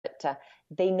but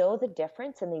they know the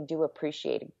difference and they do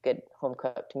appreciate a good home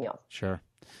cooked meal. Sure.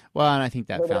 Well, and I think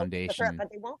that They foundation, but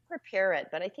they won't prepare it.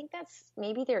 But I think that's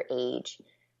maybe their age.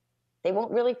 They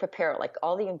won't really prepare it. Like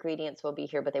all the ingredients will be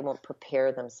here, but they won't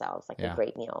prepare themselves like a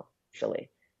great meal, usually.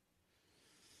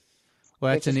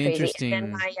 well, that's an crazy. interesting. And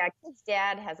then my kid's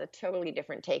dad has a totally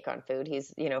different take on food.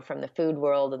 He's, from the food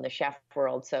world and the chef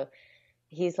world. So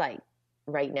he's like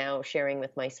right now sharing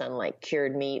with my son like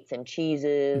cured meats and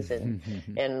cheeses and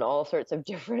and all sorts of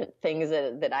different things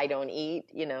that I don't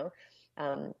eat,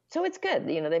 So it's good.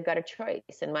 They've got a choice.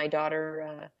 And my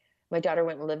daughter went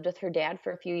and lived with her dad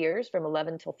for a few years from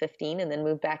 11 till 15 and then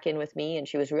moved back in with me. And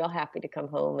she was real happy to come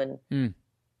home and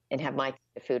have my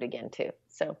food again too.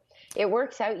 So it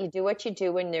works out. You do what you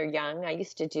do when they're young. I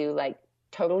used to do like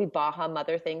totally Baja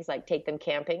mother things, like take them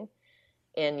camping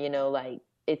and, like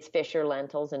it's fish or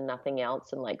lentils and nothing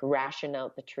else, and like ration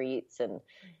out the treats and,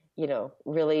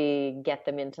 really get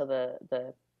them into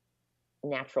the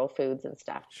natural foods and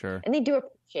stuff. Sure. And they do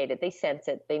appreciate it. They sense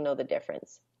it. They know the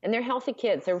difference. And they're healthy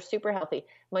kids. They're super healthy.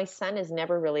 My son has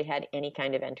never really had any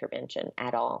kind of intervention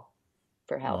at all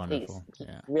for health. Wonderful. He's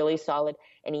really solid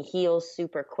and he heals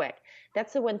super quick.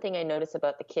 That's the one thing I notice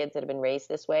about the kids that have been raised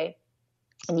this way.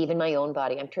 And even my own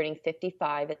body. I'm turning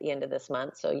 55 at the end of this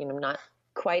month. So, I'm not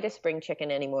quite a spring chicken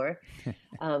anymore.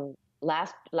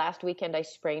 Last weekend, I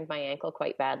sprained my ankle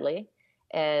quite badly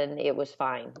and it was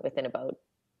fine within about,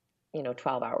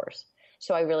 12 hours.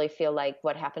 So I really feel like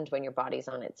what happens when your body's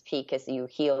on its peak is you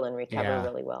heal and recover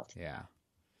really well. Yeah.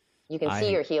 You can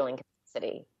see your healing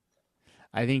capacity.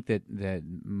 I think that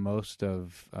most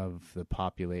of the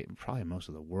population, probably most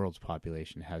of the world's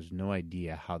population, has no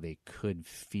idea how they could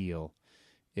feel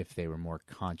if they were more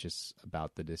conscious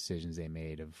about the decisions they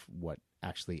made of what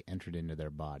actually entered into their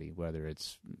body, whether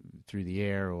it's through the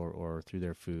air or through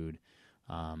their food.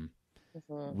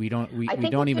 We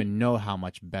don't even know how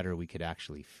much better we could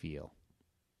actually feel.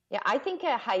 Yeah, I think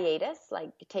a hiatus,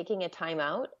 like taking a time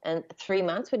out, and 3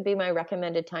 months would be my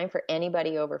recommended time for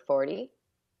anybody over 40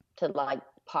 to like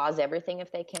pause everything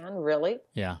if they can, really.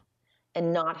 Yeah.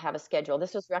 And not have a schedule.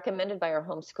 This was recommended by our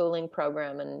homeschooling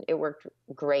program, and it worked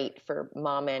great for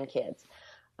mom and kids.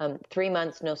 3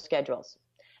 months, no schedules.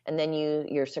 And then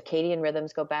your circadian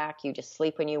rhythms go back. You just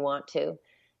sleep when you want to.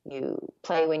 You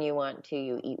play when you want to.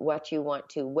 You eat what you want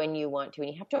to, when you want to.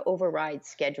 And you have to override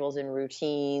schedules and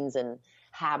routines and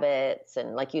habits.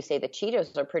 And like you say, the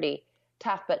Cheetos are pretty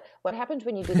tough. But what happens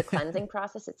when you do the cleansing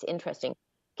process? It's interesting.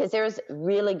 Because there's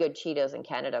really good Cheetos in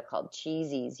Canada called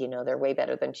Cheesies. They're way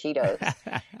better than Cheetos.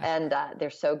 And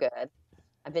they're so good.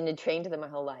 I've been trained to them my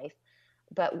whole life.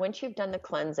 But once you've done the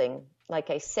cleansing, like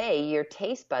I say, your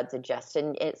taste buds adjust.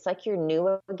 And it's like you're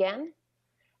new again.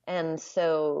 And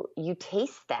so you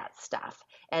taste that stuff.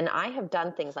 And I have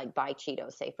done things like buy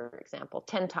Cheetos, say, for example,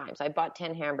 10 times. I bought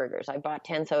 10 hamburgers. I bought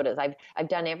 10 sodas. I've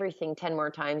done everything 10 more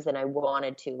times than I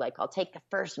wanted to. Like I'll take the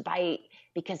first bite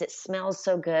because it smells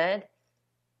so good.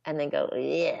 And then go,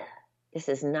 yeah, this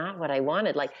is not what I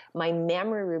wanted. Like my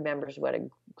memory remembers what a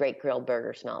great grilled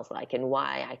burger smells like and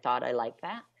why I thought I liked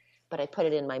that. But I put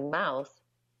it in my mouth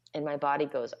and my body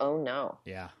goes, oh no.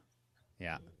 Yeah.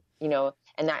 Yeah.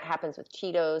 And that happens with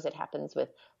Cheetos. It happens with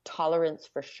tolerance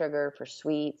for sugar, for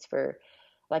sweets,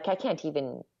 like I can't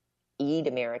even eat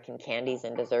American candies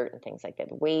and dessert and things like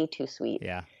that. Way too sweet.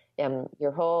 Yeah.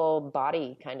 Your whole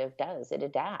body kind of does. It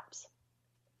adapts.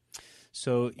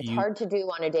 So it's hard to do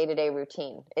on a day-to-day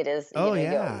routine. It is.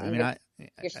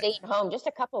 You're staying home just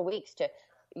a couple of weeks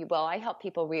I help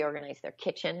people reorganize their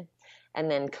kitchen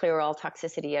and then clear all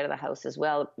toxicity out of the house as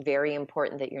well. Very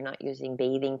important that you're not using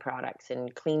bathing products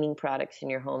and cleaning products in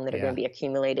your home that are going to be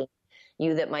accumulating.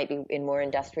 You that might be in more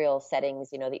industrial settings,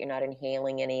 that you're not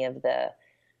inhaling any of the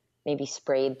maybe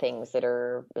sprayed things that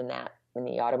are in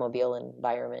the automobile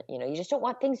environment. You just don't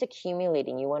want things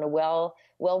accumulating. You want a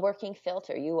well-working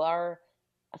filter. You are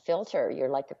a filter. You're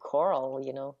like a coral,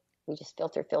 we just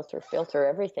filter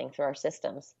everything through our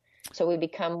systems. So we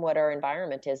become what our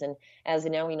environment is. And as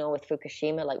now we know with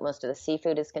Fukushima, like most of the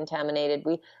seafood is contaminated,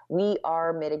 we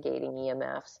are mitigating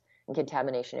EMFs and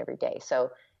contamination every day.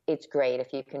 So it's great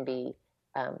if you can be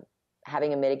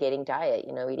having a mitigating diet,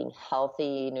 eating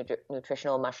healthy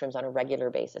nutritional mushrooms on a regular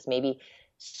basis, maybe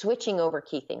switching over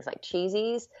key things like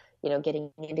cheesies, getting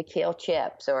into kale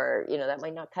chips, or, that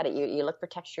might not cut it. You look for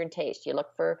texture and taste. You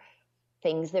look for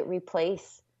things that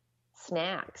replace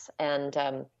snacks and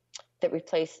that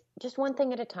replace just one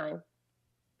thing at a time.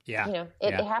 Yeah.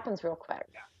 It happens real quick.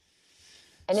 Yeah.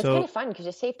 And it's kind of fun because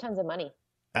you save tons of money.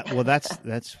 Well,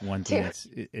 that's one thing.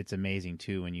 It's amazing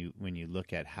too when you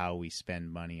look at how we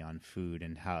spend money on food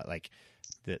and how, like,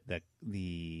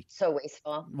 the So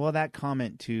wasteful. well, that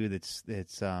comment too. That's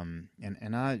this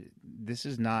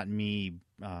is not me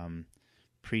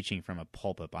preaching from a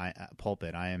pulpit.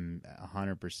 I am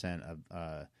 100%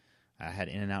 of. I had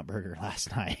In-N-Out Burger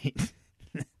last night,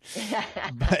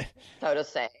 but So to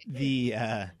say.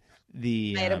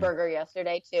 I had a burger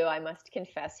yesterday too. I must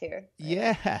confess here.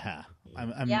 Yeah,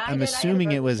 I'm I did.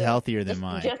 assuming it was too. healthier than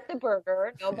mine. Just the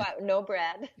burger, no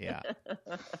bread. Yeah.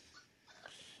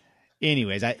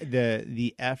 Anyways,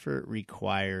 the effort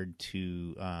required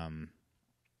to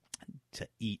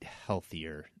eat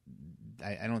healthier,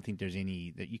 I don't think there's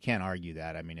any that you can't argue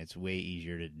that. I mean, it's way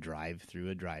easier to drive through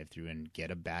a drive-through and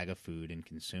get a bag of food and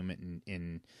consume it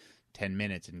in 10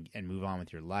 minutes and move on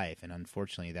with your life. And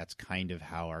unfortunately, that's kind of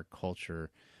how our culture,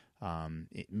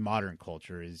 modern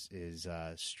culture, is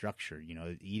structured. You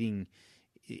know, eating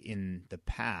in the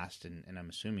past, and I'm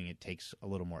assuming it takes a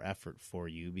little more effort for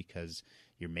you because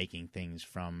you're making things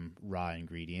from raw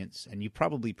ingredients, and you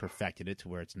probably perfected it to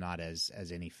where it's not as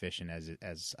inefficient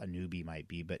as a newbie might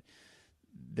be. But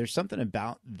there's something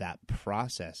about that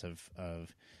process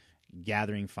of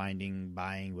gathering, finding,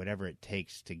 buying, whatever it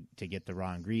takes to get the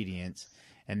raw ingredients,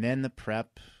 and then the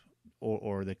prep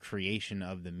or the creation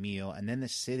of the meal, and then the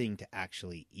sitting to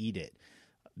actually eat it.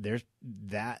 There's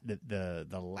that the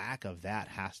lack of that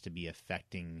has to be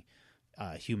affecting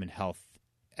human health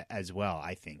as well,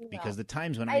 I think, because the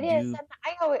times when I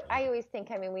always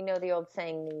think, I mean, we know the old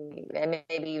saying, and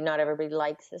maybe not everybody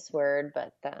likes this word,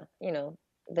 but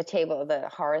the table, the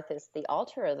hearth is the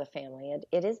altar of the family.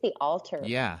 It is the altar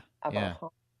of our home,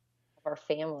 of our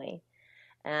family.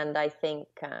 And I think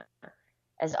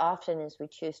as often as we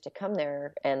choose to come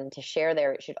there and to share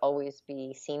there, it should always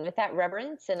be seen with that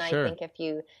reverence. And Sure. I think if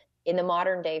you, in the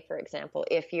modern day, for example,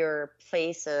 if your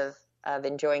place of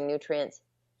enjoying nutrients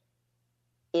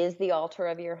is the altar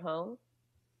of your home,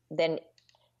 then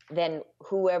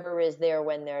whoever is there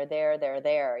when they're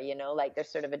there, you know, like there's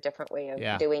sort of a different way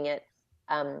of doing it.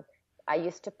 I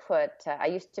used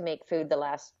to make food the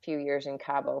last few years in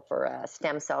Cabo for a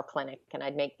stem cell clinic, and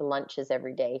I'd make the lunches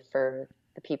every day for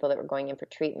the people that were going in for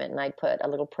treatment, and I'd put a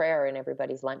little prayer in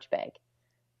everybody's lunch bag.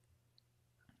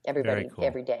 Everybody, cool.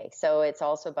 Every day. So it's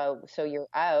also about, so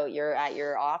you're at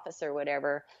your office or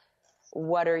whatever,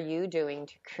 what are you doing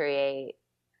to create,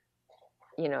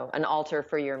 you know, an altar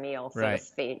for your meal, so to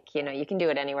speak? You know, you can do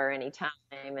it anywhere, anytime,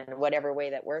 and whatever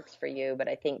way that works for you. But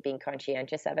I think being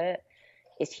conscientious of it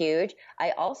is huge.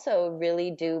 I also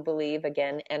really do believe,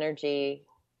 again, energy,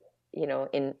 you know,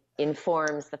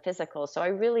 informs the physical. So I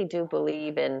really do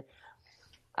believe in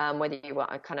whether you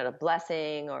want a kind of a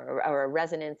blessing or a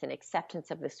resonance and acceptance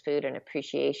of this food and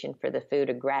appreciation for the food,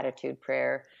 a gratitude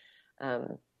prayer,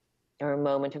 or a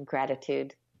moment of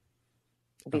gratitude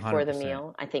before 100%. The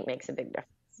meal, I think makes a big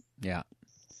difference. Yeah.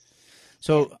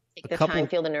 So take the time,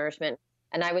 feel the nourishment.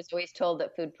 And I was always told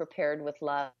that food prepared with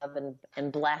love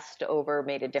and blessed over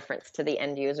made a difference to the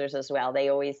end users as well. They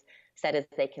always said as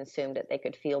they consumed it, they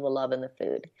could feel the love in the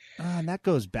food. And that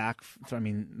goes back,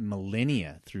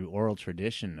 millennia through oral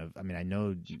tradition. I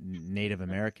know Native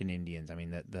American Indians. I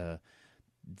mean,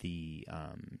 the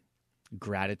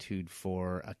gratitude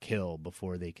for a kill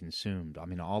before they consumed. I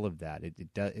mean, all of that.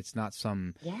 It's not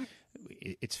some. Yeah.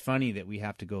 It's funny that we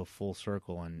have to go full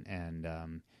circle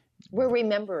and. We're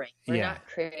remembering. We're not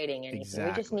creating anything.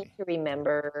 Exactly. We just need to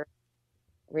remember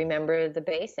the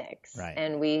basics. Right.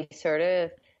 And we sort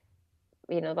of,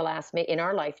 you know, in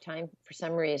our lifetime, for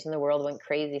some reason, the world went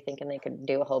crazy thinking they could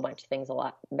do a whole bunch of things a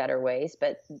lot better ways.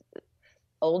 But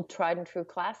old tried and true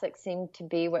classics seem to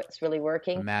be what's really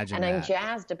working. Imagine I'm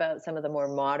jazzed about some of the more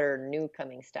modern, new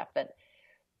coming stuff that,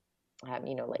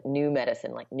 you know, like new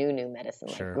medicine, like new medicine,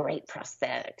 sure. Like great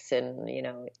prosthetics and, you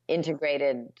know,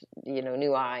 integrated, you know,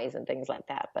 new eyes and things like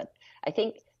that. But I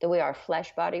think the way our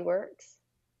flesh body works,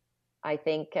 I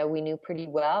think we knew pretty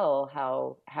well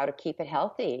how to keep it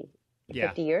healthy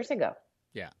 50 years ago.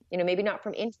 Yeah. You know, maybe not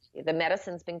from injury. The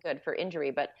medicine's been good for injury,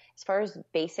 but as far as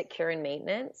basic care and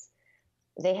maintenance,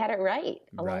 they had it right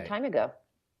a long time ago.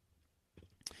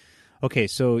 Okay,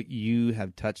 so you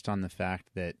have touched on the fact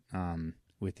that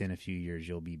within a few years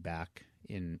you'll be back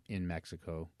in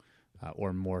Mexico,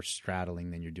 or more straddling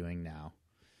than you're doing now.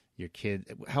 Your kid,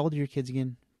 how old are your kids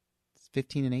again?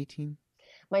 15 and 18?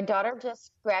 My daughter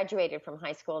just graduated from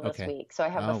high school this week, so I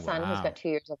have a son who's got 2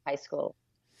 years of high school.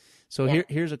 So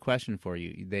here's a question for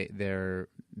you.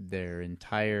 Their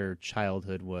entire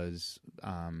childhood was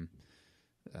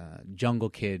Jungle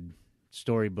Kid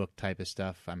storybook type of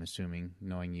stuff, I'm assuming,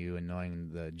 knowing you and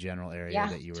knowing the general area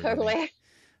that you were totally living.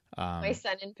 My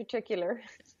son in particular,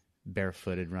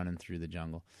 barefooted running through the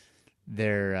jungle.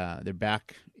 They're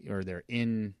back, or they're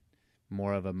in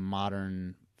more of a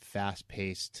modern,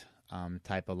 fast-paced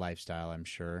type of lifestyle, I'm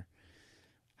sure.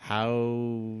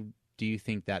 How do you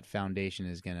think that foundation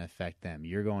is going to affect them?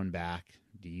 You're going back.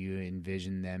 Do you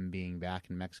envision them being back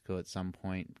in Mexico at some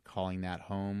point, calling that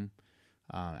home?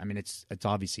 I mean, it's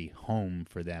obviously home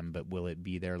for them, but will it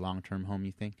be their long-term home,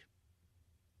 you think?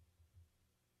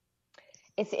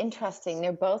 It's interesting.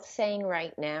 They're both saying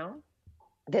right now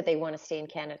that they want to stay in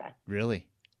Canada. Really?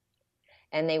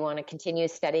 And they want to continue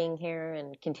studying here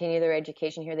and continue their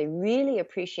education here. They really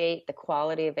appreciate the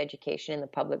quality of education in the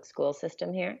public school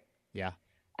system here. Yeah.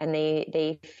 And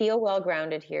they feel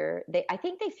well-grounded here. I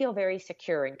think they feel very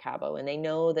secure in Cabo, and they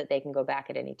know that they can go back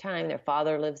at any time. Their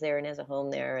father lives there and has a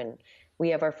home there, and we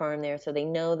have our farm there, so they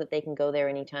know that they can go there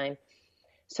anytime.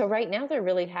 So right now they're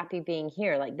really happy being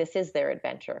here. Like, this is their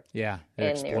adventure. Yeah,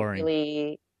 they're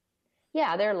exploring.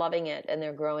 They're loving it, and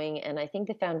they're growing. And I think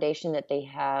the foundation that they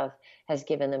have has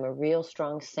given them a real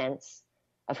strong sense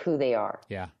of who they are.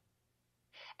 Yeah.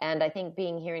 And I think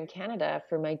being here in Canada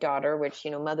for my daughter, which,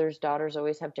 mothers, daughters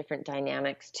always have different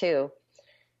dynamics too,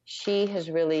 she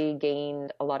has really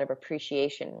gained a lot of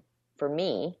appreciation for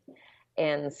me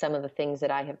and some of the things that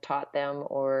I have taught them,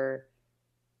 or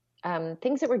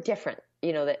things that were different,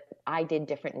 that I did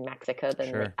different in Mexico than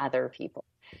Sure. the other people.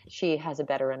 She has a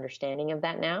better understanding of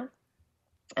that now.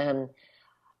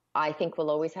 I think we'll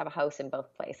always have a house in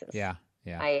both places. Yeah,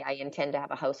 yeah. I intend to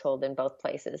have a household in both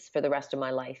places for the rest of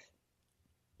my life.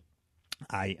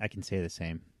 I can say the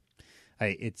same.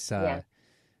 I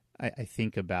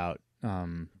think about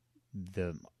we're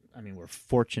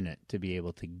fortunate to be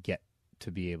able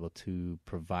to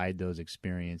provide those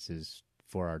experiences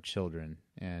for our children,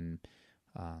 and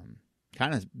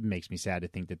kind of makes me sad to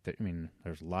think that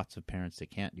there's lots of parents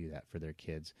that can't do that for their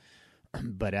kids.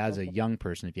 But as a young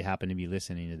person, if you happen to be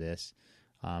listening to this,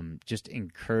 just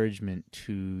encouragement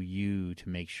to you to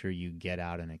make sure you get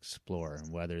out and explore,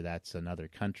 and whether that's another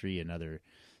country, another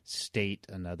state,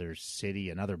 another city,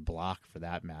 another block for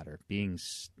that matter. You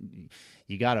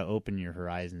got to open your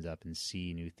horizons up and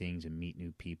see new things and meet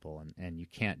new people, and you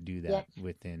can't do that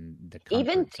within the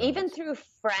comfort even zones. through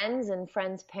friends and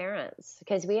friends' parents,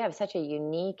 because we have such a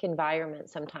unique environment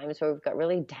sometimes where we've got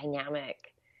really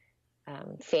dynamic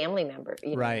family members,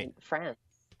 right. friends.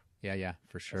 Yeah,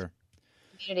 for sure.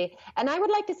 Community. And I would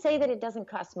like to say that it doesn't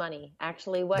cost money.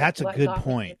 Actually, that's a good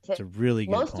point. It's a really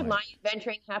good point. Most of my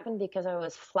adventuring happened because I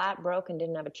was flat broke and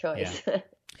didn't have a choice. Yeah.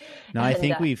 No, I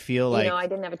think we feel like I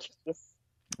didn't have a choice.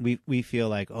 We feel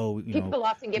like people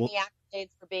often give me accolades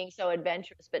for being so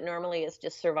adventurous, but normally it's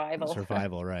just survival.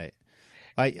 Survival, right?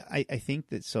 I think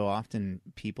that so often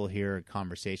people hear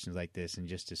conversations like this and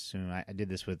just assume. I did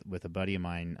this with a buddy of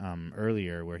mine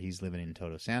earlier, where he's living in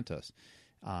Todos Santos.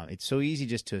 It's so easy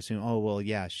just to assume, oh well,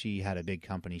 yeah, she had a big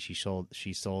company, she sold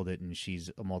it, and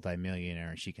she's a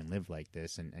multimillionaire, and she can live like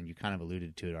this. And you kind of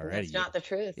alluded to it already. That's not the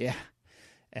truth. Yeah,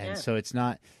 and so it's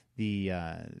not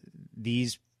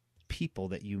these people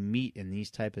that you meet in these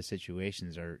type of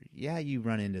situations are, you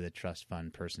run into the trust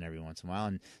fund person every once in a while,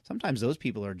 and sometimes those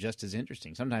people are just as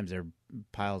interesting. Sometimes they're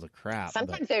piles of crap.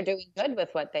 Sometimes they're doing good with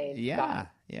what they've got.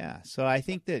 Yeah. So I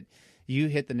think that you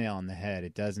hit the nail on the head.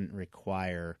 It doesn't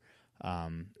require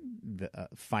the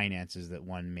finances that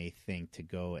one may think to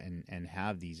go and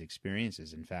have these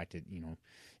experiences. In fact,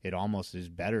 it almost is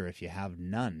better if you have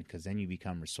none, because then you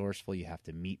become resourceful. You have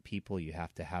to meet people. You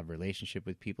have to have relationship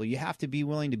with people. You have to be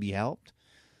willing to be helped.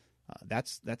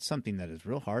 That's something that is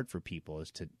real hard for people,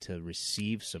 is to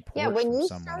receive support from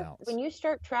someone else. When you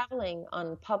start traveling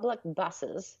on public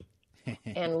buses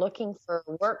and looking for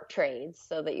work trades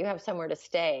so that you have somewhere to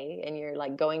stay, and you're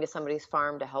like going to somebody's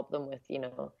farm to help them with,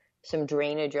 some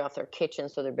drainage off their kitchen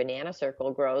so their banana circle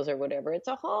grows or whatever. It's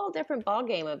a whole different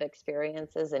ballgame of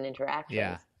experiences and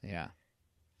interactions. Yeah.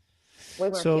 We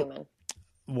weren't human.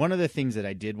 One of the things that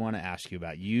I did want to ask you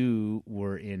about, you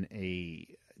were in a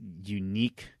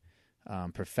unique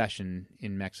profession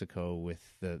in Mexico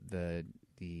with the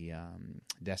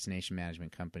destination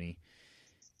management company.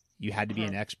 You had to be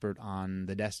an expert on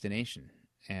the destination.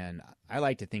 And I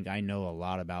like to think I know a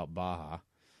lot about Baja.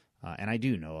 And I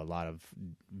do know a lot of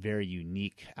very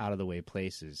unique, out-of-the-way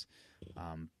places.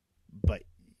 But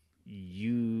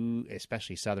you,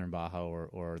 especially Southern Baja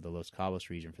or the Los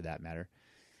Cabos region for that matter,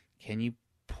 can you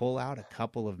pull out a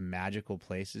couple of magical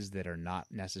places that are not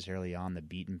necessarily on the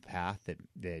beaten path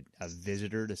that a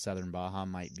visitor to Southern Baja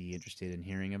might be interested in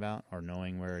hearing about or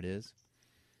knowing where it is?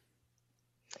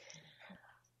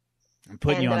 I'm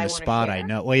putting you on the spot, I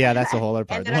know. Well, yeah, that's a whole other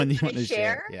part. The one you want to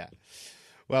share. Yeah.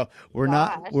 Well, we're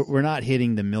not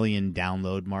hitting the 1 million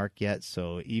download mark yet.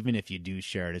 So even if you do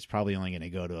share it, it's probably only going to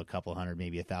go to a couple hundred,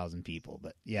 maybe 1,000 people.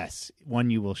 But yes, one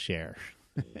you will share.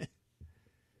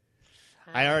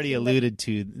 I already alluded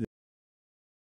to